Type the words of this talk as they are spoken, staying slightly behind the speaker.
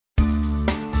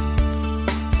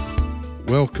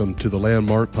Welcome to the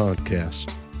Landmark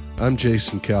Podcast. I'm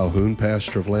Jason Calhoun,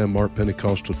 pastor of Landmark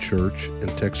Pentecostal Church in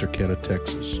Texarkana,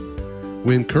 Texas.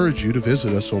 We encourage you to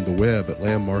visit us on the web at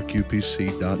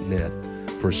landmarkupc.net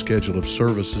for a schedule of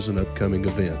services and upcoming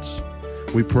events.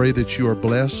 We pray that you are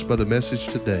blessed by the message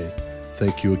today.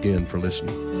 Thank you again for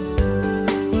listening.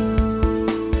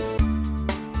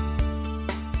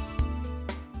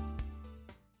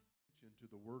 To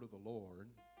the word of the Lord,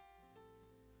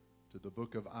 to the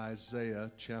book of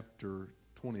Isaiah, chapter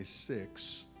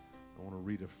 26. I want to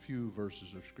read a few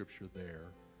verses of scripture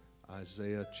there.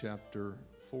 Isaiah chapter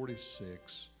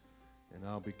 46, and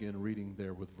I'll begin reading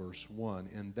there with verse 1.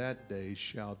 In that day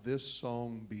shall this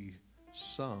song be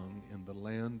sung in the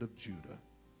land of Judah.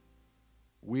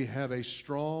 We have a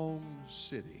strong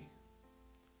city.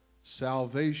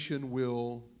 Salvation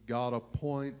will God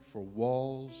appoint for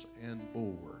walls and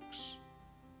bulwarks.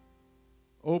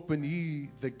 Open ye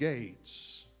the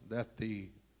gates, that the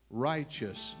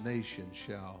righteous nation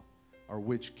shall, or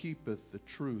which keepeth the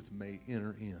truth, may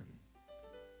enter in.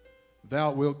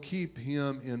 Thou wilt keep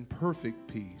him in perfect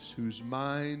peace, whose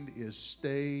mind is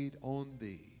stayed on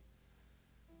thee,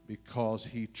 because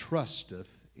he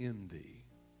trusteth in thee.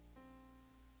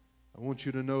 I want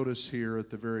you to notice here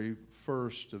at the very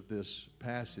first of this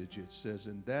passage, it says,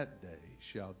 in that day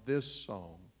shall this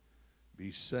song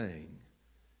be sang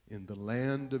in the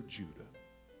land of Judah.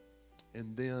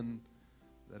 And then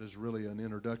that is really an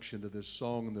introduction to this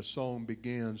song, and the song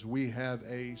begins, we have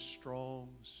a strong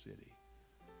city.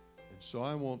 And so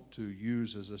I want to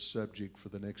use as a subject for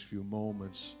the next few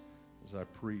moments as I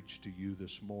preach to you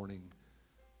this morning,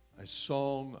 a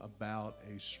song about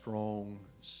a strong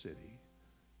city.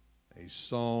 A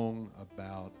song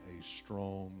about a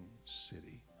strong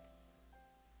city.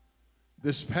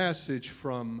 This passage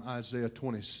from Isaiah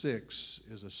 26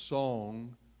 is a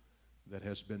song that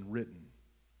has been written.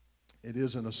 It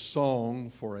isn't a song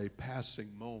for a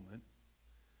passing moment.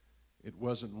 It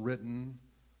wasn't written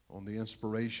on the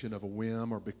inspiration of a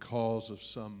whim or because of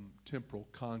some temporal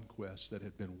conquest that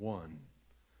had been won.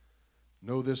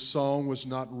 No, this song was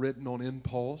not written on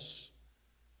impulse.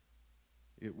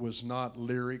 It was not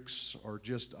lyrics or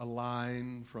just a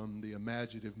line from the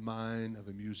imaginative mind of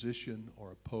a musician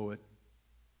or a poet.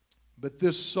 But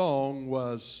this song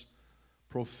was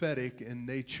prophetic in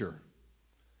nature,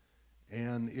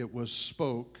 and it was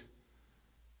spoke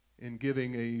in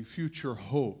giving a future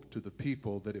hope to the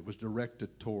people that it was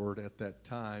directed toward at that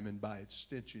time, and by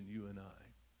extension, you and I.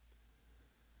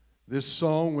 This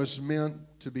song was meant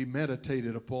to be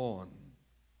meditated upon,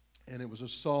 and it was a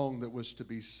song that was to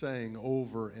be sang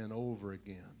over and over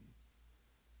again.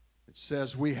 It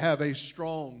says, we have a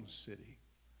strong city.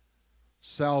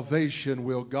 Salvation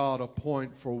will God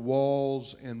appoint for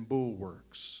walls and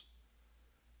bulwarks.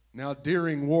 Now,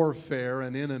 during warfare,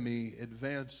 an enemy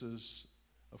advances,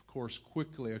 of course,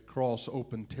 quickly across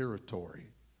open territory.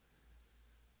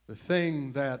 The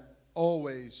thing that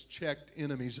always checked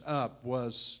enemies up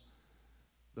was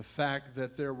the fact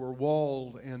that there were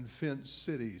walled and fenced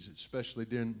cities, especially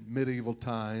during medieval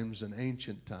times and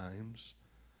ancient times.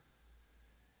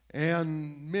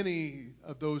 And many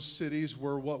of those cities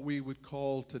were what we would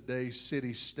call today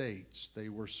city-states. They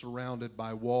were surrounded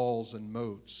by walls and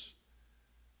moats.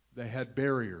 They had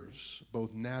barriers,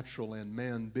 both natural and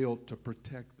man-built, to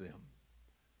protect them.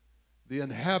 The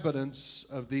inhabitants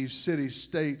of these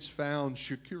city-states found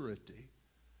security.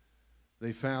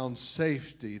 They found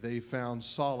safety. They found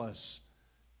solace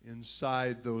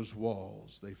inside those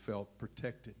walls. They felt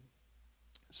protected.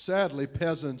 Sadly,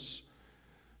 peasants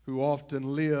who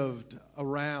often lived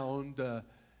around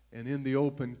and in the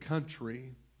open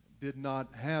country did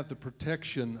not have the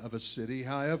protection of a city.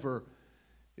 However,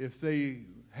 if they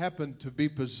happened to be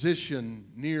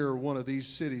positioned near one of these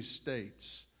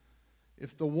city-states,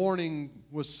 if the warning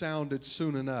was sounded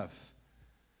soon enough,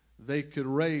 they could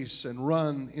race and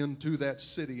run into that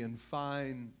city and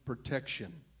find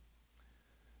protection.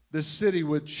 This city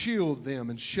would shield them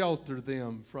and shelter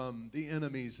them from the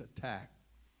enemy's attack.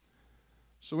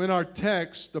 So in our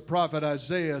text, the prophet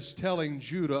Isaiah is telling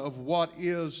Judah of what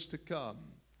is to come,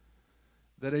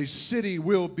 that a city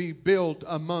will be built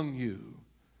among you,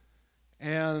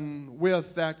 and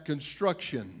with that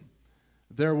construction,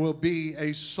 there will be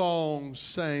a song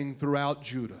sang throughout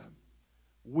Judah.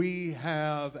 We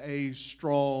have a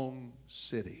strong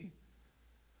city.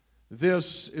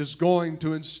 This is going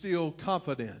to instill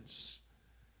confidence.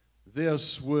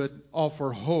 This would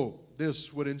offer hope.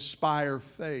 This would inspire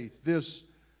faith. This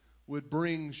would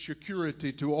bring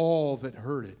security to all that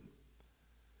heard it.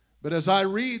 But as I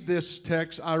read this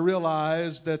text, I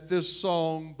realize that this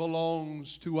song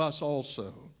belongs to us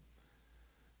also.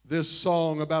 This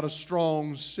song about a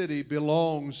strong city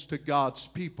belongs to God's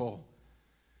people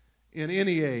in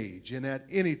any age and at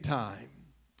any time.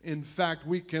 In fact,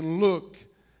 we can look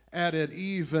at it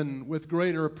even with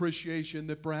greater appreciation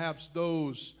than perhaps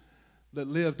those that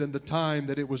lived in the time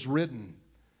that it was written,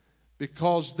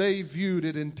 because they viewed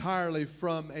it entirely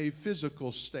from a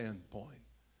physical standpoint.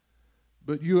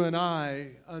 But you and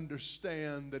I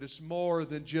understand that it's more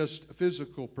than just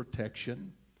physical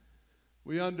protection.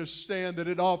 We understand that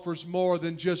it offers more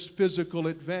than just physical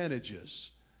advantages,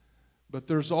 but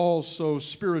there's also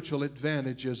spiritual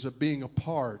advantages of being a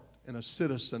part and a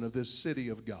citizen of this city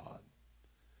of God.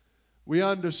 We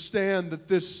understand that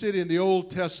this city in the Old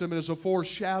Testament is a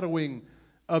foreshadowing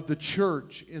of the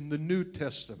church in the New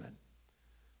Testament.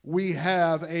 We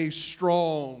have a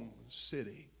strong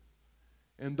city.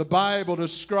 And the Bible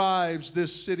describes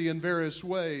this city in various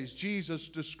ways. Jesus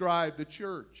described the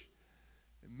church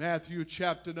in Matthew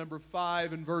chapter number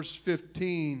 5 and verse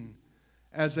 15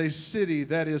 as a city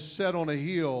that is set on a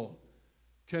hill,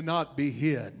 cannot be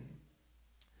hid.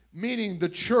 Meaning the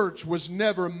church was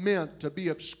never meant to be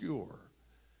obscure.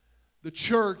 The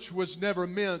church was never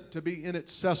meant to be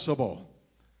inaccessible.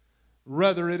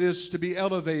 Rather, it is to be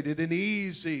elevated and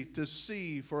easy to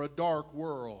see for a dark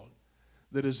world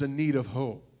that is in need of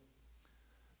hope.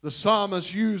 The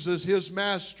psalmist uses his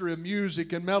mastery of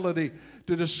music and melody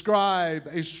to describe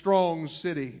a strong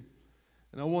city.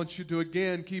 And I want you to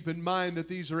again keep in mind that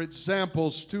these are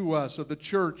examples to us of the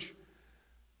church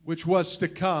which was to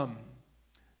come.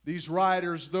 These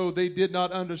writers, though they did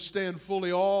not understand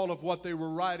fully all of what they were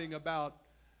writing about,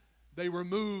 they were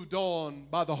moved on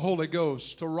by the Holy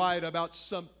Ghost to write about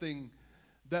something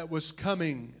that was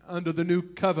coming under the new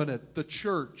covenant, the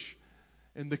church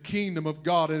and the kingdom of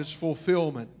God and its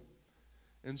fulfillment.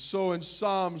 And so in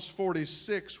Psalms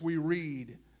 46 we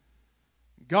read,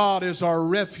 God is our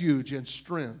refuge and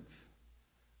strength,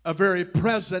 a very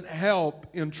present help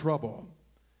in trouble.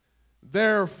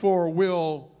 Therefore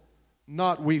will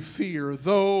not we fear,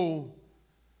 though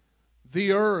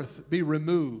the earth be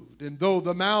removed, and though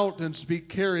the mountains be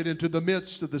carried into the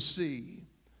midst of the sea,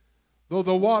 though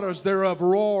the waters thereof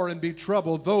roar and be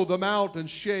troubled, though the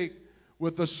mountains shake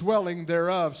with the swelling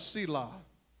thereof, Selah.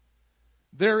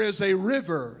 There is a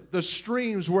river, the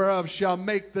streams whereof shall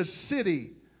make the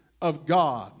city of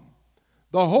God,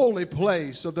 the holy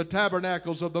place of the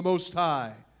tabernacles of the Most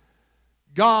High.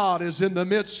 God is in the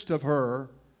midst of her.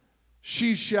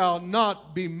 She shall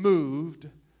not be moved.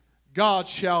 God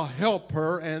shall help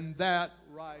her, and that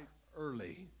right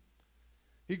early.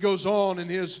 He goes on in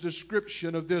his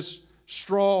description of this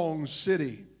strong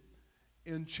city.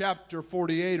 In chapter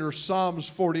 48 or Psalms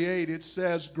 48, it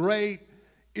says, Great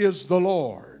is the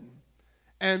Lord,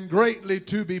 and greatly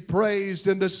to be praised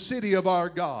in the city of our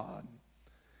God,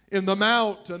 in the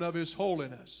mountain of his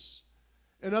holiness.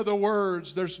 In other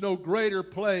words, there's no greater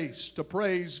place to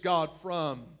praise God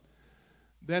from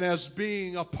than as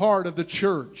being a part of the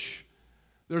church.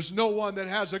 There's no one that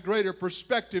has a greater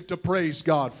perspective to praise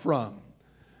God from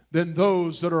than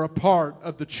those that are a part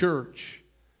of the church.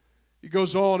 He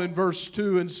goes on in verse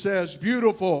 2 and says,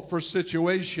 beautiful for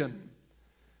situation.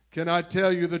 Can I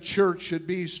tell you the church should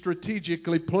be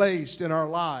strategically placed in our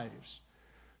lives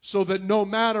so that no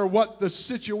matter what the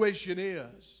situation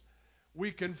is, we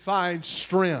can find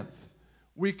strength,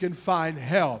 we can find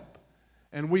help,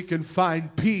 and we can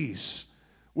find peace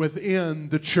within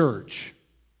the church.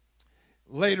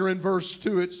 Later in verse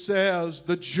 2 it says,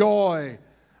 the joy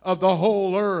of the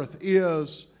whole earth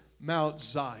is Mount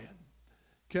Zion.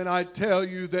 Can I tell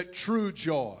you that true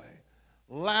joy,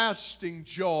 lasting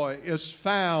joy is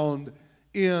found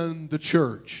in the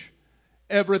church?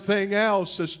 Everything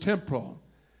else is temporal.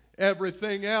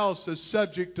 Everything else is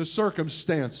subject to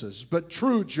circumstances. But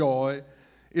true joy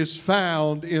is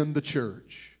found in the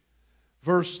church.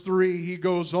 Verse 3, he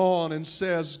goes on and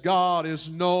says, God is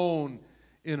known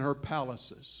in her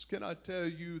palaces. Can I tell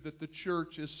you that the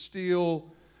church is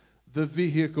still the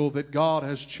vehicle that God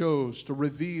has chose to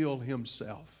reveal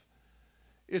himself?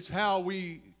 It's how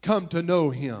we come to know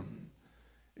him.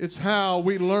 It's how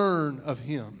we learn of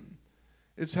him.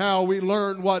 It's how we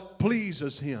learn what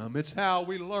pleases him. It's how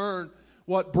we learn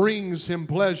what brings him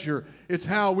pleasure. It's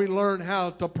how we learn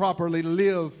how to properly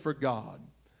live for God.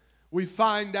 We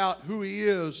find out who he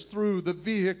is through the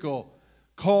vehicle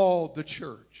called the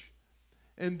church.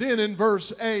 And then in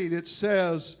verse 8 it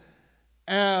says,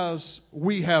 as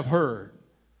we have heard,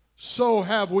 so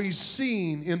have we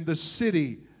seen in the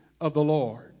city of the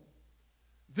Lord.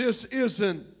 This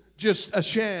isn't just a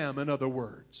sham, in other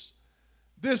words.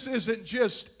 This isn't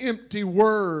just empty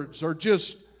words or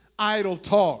just idle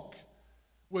talk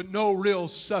with no real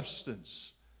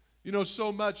substance. You know,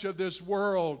 so much of this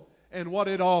world and what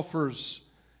it offers,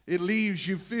 it leaves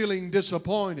you feeling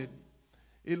disappointed.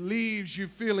 It leaves you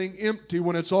feeling empty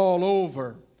when it's all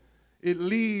over. It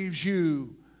leaves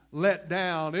you let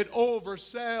down. It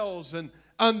oversells and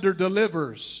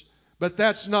underdelivers. But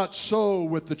that's not so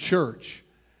with the church.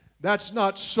 That's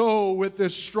not so with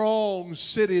this strong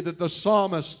city that the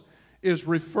psalmist is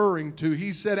referring to.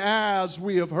 He said, as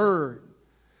we have heard,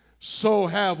 so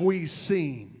have we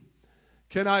seen.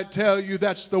 Can I tell you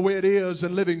that's the way it is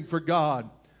in living for God?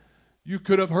 You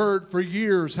could have heard for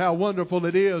years how wonderful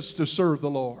it is to serve the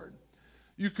Lord.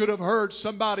 You could have heard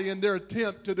somebody in their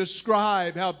attempt to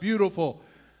describe how beautiful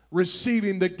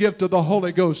receiving the gift of the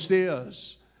Holy Ghost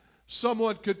is.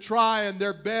 Someone could try in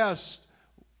their best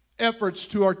efforts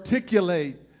to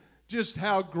articulate just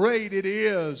how great it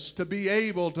is to be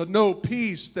able to know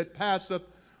peace that passeth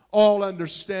all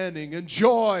understanding and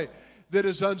joy that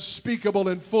is unspeakable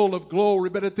and full of glory.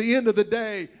 But at the end of the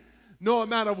day, no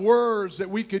amount of words that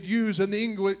we could use in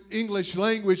the English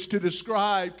language to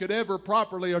describe could ever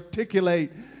properly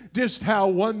articulate just how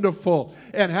wonderful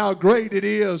and how great it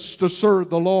is to serve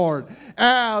the Lord.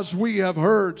 As we have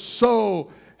heard,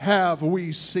 so have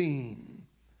we seen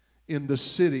in the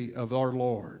city of our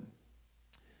Lord.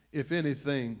 If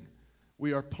anything,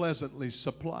 we are pleasantly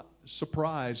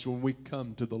surprised when we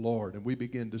come to the Lord and we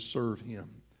begin to serve Him.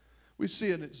 We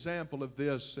see an example of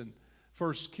this in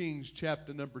 1 Kings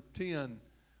chapter number 10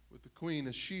 with the Queen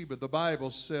of Sheba. The Bible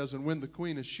says, and when the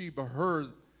Queen of Sheba heard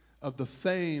of the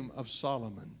fame of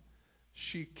Solomon,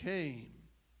 she came.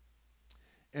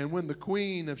 And when the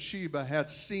Queen of Sheba had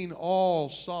seen all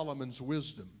Solomon's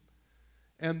wisdom,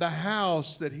 and the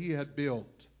house that he had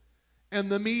built, and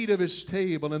the meat of his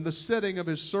table, and the setting of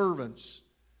his servants,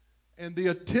 and the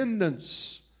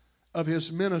attendance of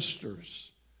his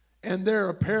ministers, and their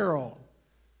apparel,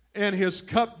 and his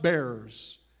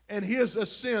cupbearers, and his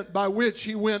ascent by which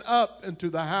he went up into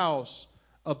the house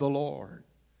of the Lord,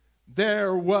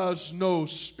 there was no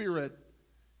spirit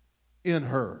in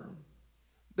her.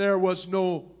 There was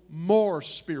no more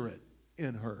spirit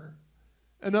in her.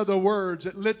 In other words,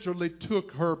 it literally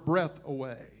took her breath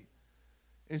away.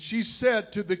 And she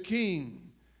said to the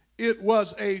king, it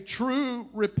was a true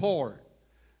report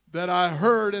that I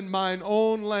heard in mine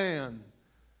own land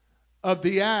of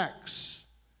the acts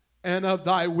and of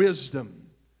thy wisdom.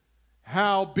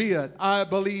 Howbeit, I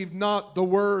believed not the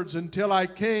words until I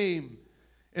came,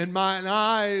 and mine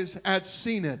eyes had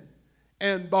seen it.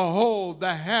 And behold,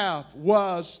 the half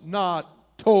was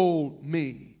not told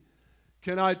me.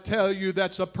 Can I tell you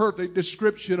that's a perfect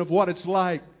description of what it's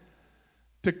like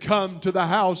to come to the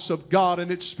house of God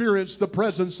and experience the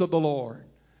presence of the Lord.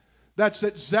 That's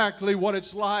exactly what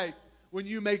it's like when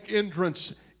you make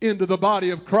entrance into the body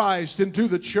of Christ, into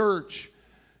the church.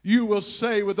 You will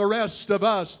say with the rest of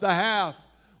us, the half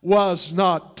was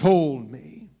not told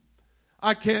me.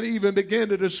 I can't even begin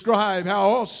to describe how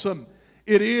awesome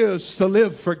it is to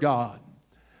live for God.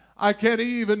 I can't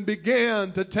even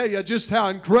begin to tell you just how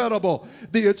incredible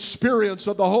the experience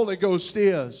of the Holy Ghost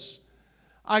is.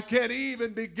 I can't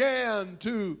even begin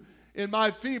to, in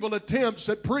my feeble attempts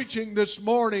at preaching this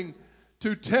morning,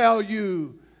 to tell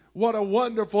you what a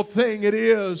wonderful thing it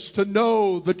is to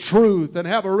know the truth and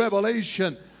have a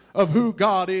revelation of who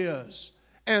God is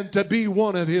and to be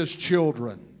one of His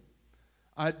children.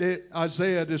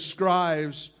 Isaiah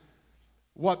describes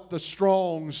what the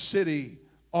strong city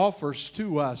offers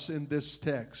to us in this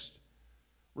text,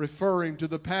 referring to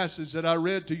the passage that I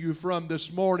read to you from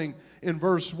this morning. In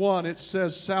verse 1, it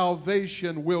says,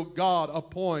 salvation will God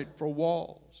appoint for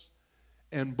walls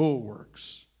and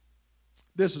bulwarks.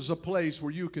 This is a place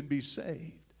where you can be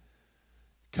saved.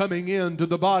 Coming into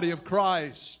the body of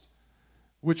Christ,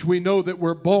 which we know that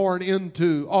we're born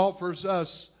into, offers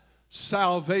us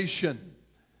salvation,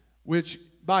 which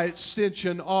by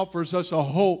extension offers us a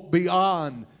hope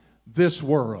beyond this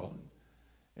world.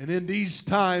 And in these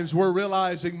times, we're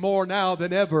realizing more now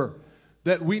than ever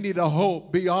that we need a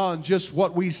hope beyond just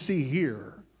what we see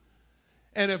here.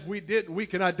 And if we didn't, we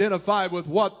can identify with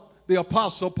what the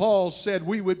Apostle Paul said: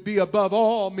 we would be above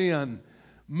all men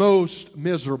most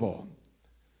miserable.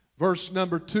 Verse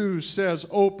number 2 says,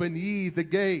 open ye the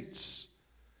gates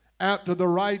after the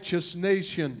righteous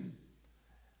nation,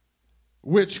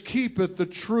 which keepeth the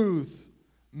truth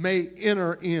may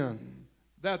enter in.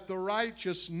 That the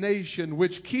righteous nation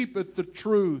which keepeth the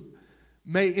truth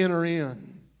may enter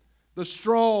in. The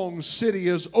strong city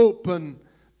is open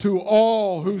to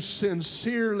all who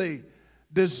sincerely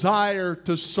desire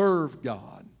to serve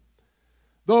God.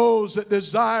 Those that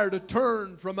desire to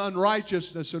turn from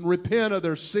unrighteousness and repent of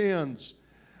their sins,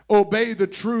 obey the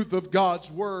truth of God's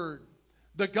word.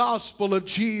 the gospel of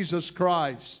Jesus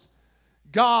Christ.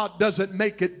 God doesn't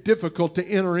make it difficult to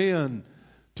enter in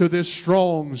to this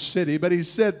strong city, but He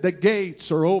said the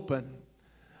gates are open.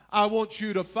 I want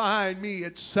you to find me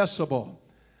accessible.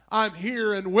 I'm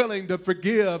here and willing to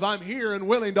forgive. I'm here and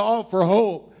willing to offer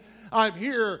hope. I'm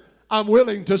here, I'm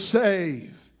willing to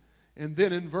save. And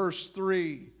then in verse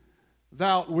 3,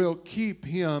 thou wilt keep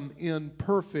him in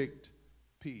perfect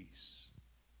peace.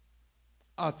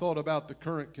 I thought about the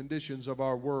current conditions of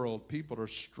our world. People are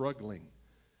struggling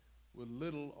with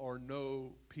little or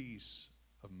no peace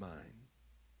of mind.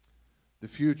 The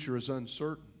future is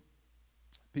uncertain.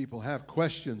 People have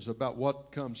questions about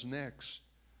what comes next.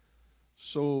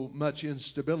 So much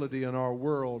instability in our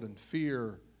world, and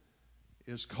fear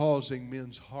is causing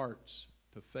men's hearts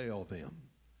to fail them.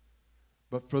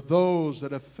 But for those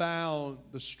that have found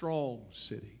the strong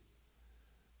city,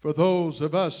 for those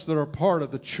of us that are part of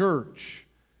the church,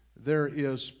 there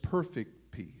is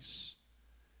perfect peace.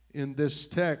 In this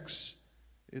text,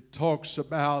 it talks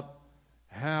about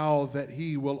how that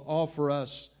He will offer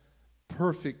us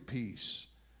perfect peace.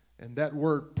 And that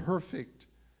word perfect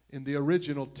in the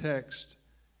original text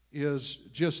is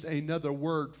just another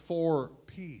word for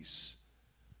peace.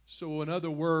 So in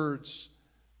other words,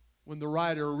 when the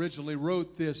writer originally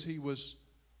wrote this, he was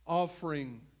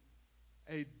offering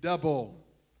a double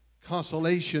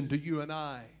consolation to you and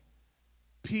I.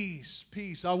 Peace,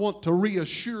 peace. I want to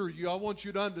reassure you. I want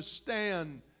you to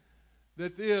understand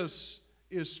that this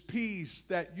is peace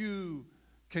that you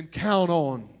can count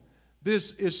on.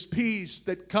 This is peace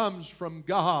that comes from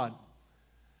God.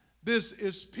 This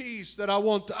is peace that I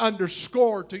want to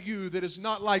underscore to you that is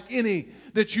not like any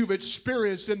that you've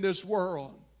experienced in this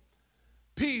world.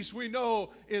 Peace, we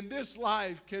know, in this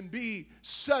life can be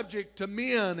subject to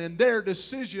men and their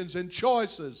decisions and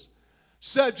choices,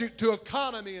 subject to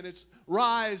economy and its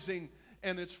rising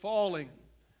and its falling,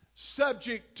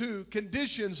 subject to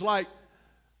conditions like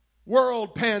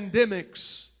world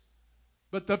pandemics.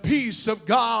 But the peace of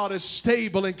God is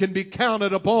stable and can be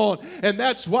counted upon. And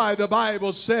that's why the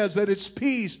Bible says that it's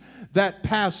peace that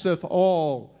passeth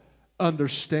all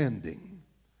understanding.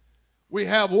 We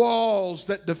have walls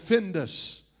that defend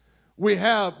us. We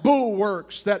have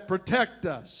bulwarks that protect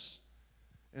us.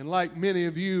 And like many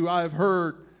of you, I've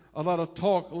heard a lot of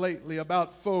talk lately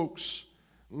about folks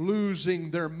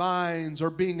losing their minds or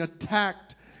being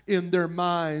attacked in their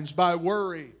minds by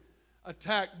worry,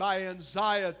 attacked by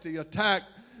anxiety,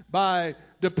 attacked by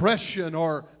depression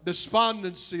or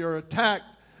despondency, or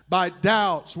attacked by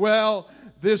doubts. Well,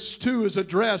 this too is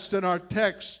addressed in our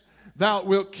text. Thou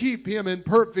wilt keep him in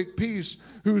perfect peace,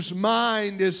 whose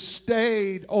mind is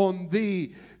stayed on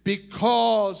thee,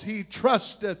 because he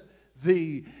trusteth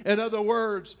thee. In other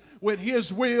words, when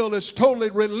his will is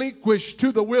totally relinquished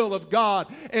to the will of God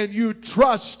and you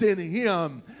trust in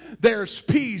him, there's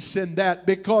peace in that,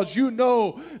 because you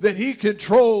know that he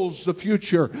controls the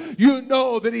future. You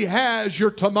know that he has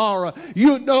your tomorrow.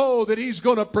 You know that he's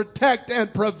going to protect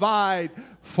and provide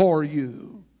for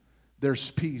you. There's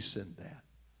peace in that.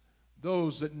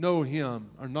 Those that know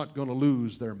him are not going to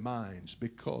lose their minds,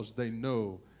 because they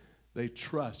know, they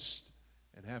trust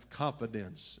and have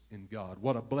confidence in God.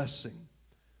 What a blessing.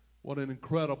 What an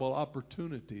incredible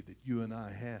opportunity that you and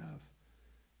I have.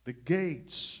 The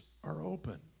gates are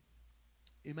open.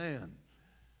 Amen.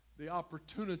 The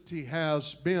opportunity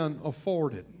has been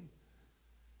afforded.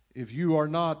 If you are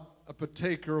not a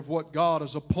partaker of what God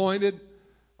has appointed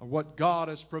or what God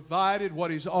has provided, what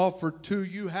he's offered to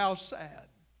you, how sad.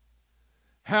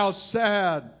 How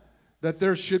sad that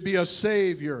there should be a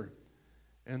Savior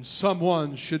and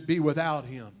someone should be without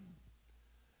him.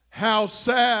 How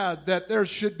sad that there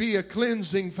should be a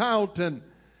cleansing fountain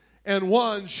and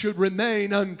one should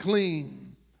remain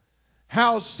unclean.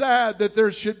 How sad that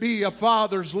there should be a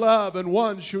father's love and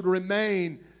one should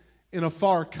remain in a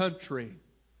far country.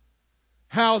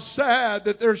 How sad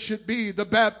that there should be the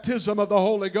baptism of the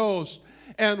Holy Ghost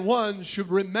and one should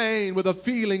remain with a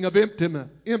feeling of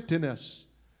emptiness.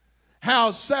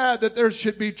 How sad that there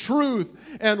should be truth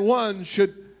and one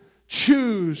should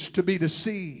choose to be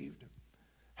deceived.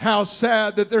 How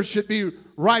sad that there should be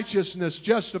righteousness,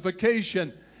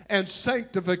 justification, and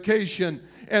sanctification,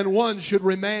 and one should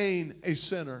remain a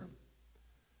sinner.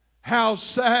 How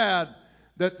sad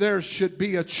that there should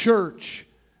be a church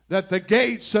that the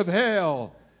gates of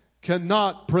hell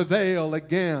cannot prevail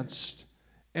against,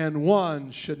 and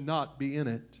one should not be in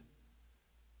it.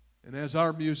 And as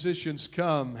our musicians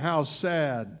come, how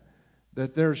sad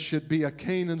that there should be a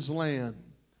Canaan's land,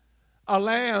 a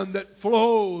land that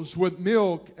flows with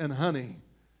milk and honey,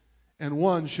 and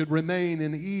one should remain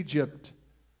in Egypt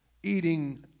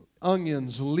eating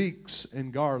onions, leeks,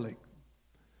 and garlic.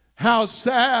 How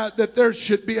sad that there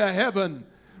should be a heaven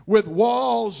with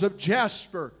walls of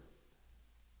jasper,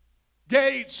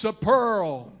 gates of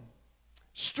pearl,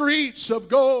 streets of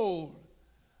gold,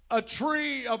 a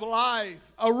tree of life,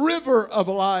 a river of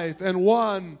life, and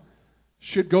one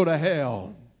should go to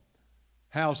hell.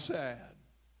 How sad.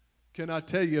 Can I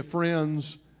tell you,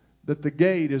 friends, that the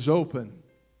gate is open.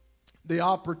 The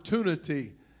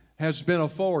opportunity has been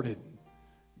afforded.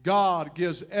 God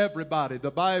gives everybody. The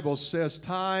Bible says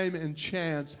time and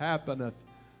chance happeneth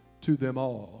to them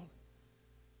all.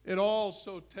 It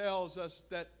also tells us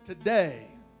that today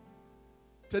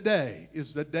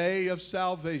is the day of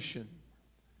salvation.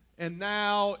 And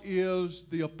now is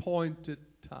the appointed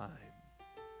time.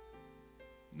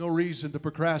 No reason to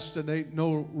procrastinate,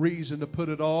 no reason to put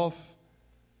it off.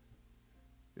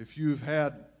 If you've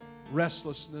had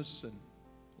restlessness and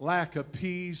lack of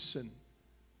peace, and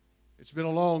it's been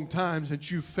a long time since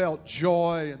you felt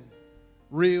joy and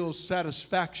real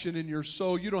satisfaction in your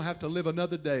soul, you don't have to live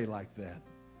another day like that.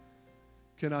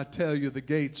 Can I tell you, the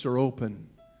gates are open.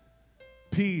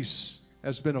 Peace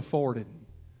has been afforded.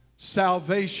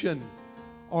 Salvation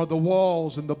are the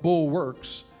walls and the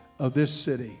bulwarks of this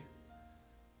city.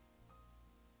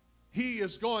 He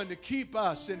is going to keep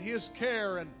us in His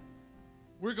care, and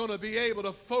we're going to be able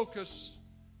to focus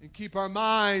and keep our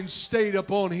minds stayed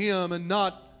upon Him and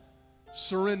not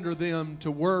surrender them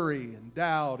to worry and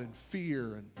doubt and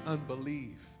fear and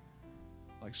unbelief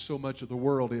like so much of the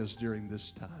world is during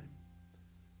this time.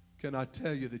 Can I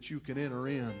tell you that you can enter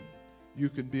in, you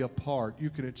can be a part, you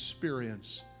can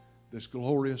experience this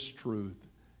glorious truth.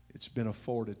 It's been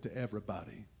afforded to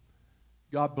everybody.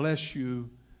 God bless you.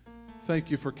 Thank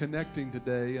you for connecting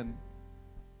today, and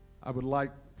I would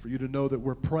like for you to know that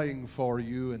we're praying for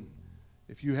you, and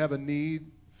if you have a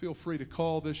need, feel free to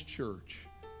call this church.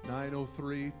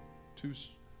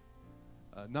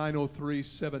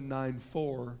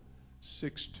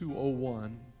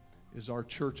 903-794-6201 is our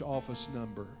church office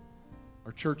number.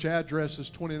 Our church address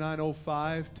is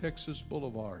 2905 Texas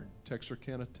Boulevard,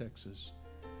 Texarkana, Texas.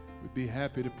 We'd be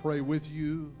happy to pray with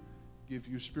you, give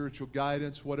you spiritual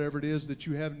guidance, whatever it is that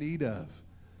you have need of.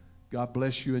 God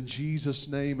bless you in Jesus'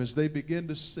 name. As they begin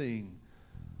to sing,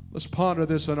 let's ponder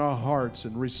this in our hearts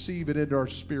and receive it into our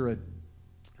spirit,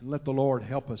 and let the Lord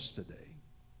help us today.